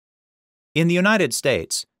In the United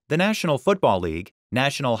States, the National Football League,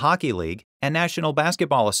 National Hockey League, and National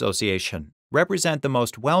Basketball Association represent the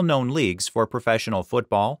most well-known leagues for professional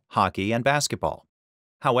football, hockey, and basketball.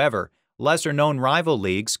 However, lesser-known rival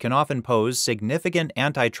leagues can often pose significant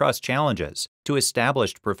antitrust challenges to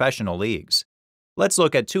established professional leagues. Let's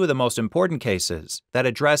look at two of the most important cases that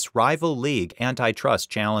address rival league antitrust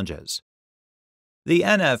challenges. The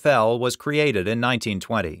NFL was created in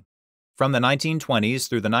 1920. From the 1920s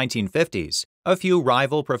through the 1950s, a few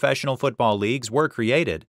rival professional football leagues were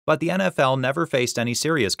created, but the NFL never faced any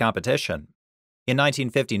serious competition. In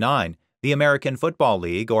 1959, the American Football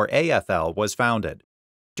League, or AFL, was founded.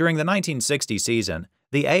 During the 1960 season,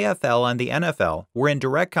 the AFL and the NFL were in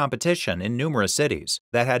direct competition in numerous cities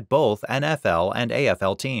that had both NFL and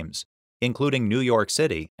AFL teams, including New York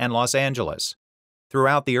City and Los Angeles.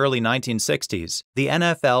 Throughout the early 1960s, the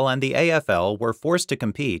NFL and the AFL were forced to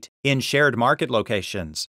compete in shared market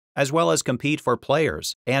locations, as well as compete for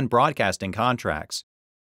players and broadcasting contracts.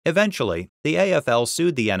 Eventually, the AFL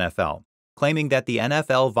sued the NFL, claiming that the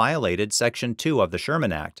NFL violated Section 2 of the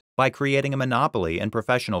Sherman Act by creating a monopoly in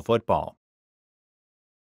professional football.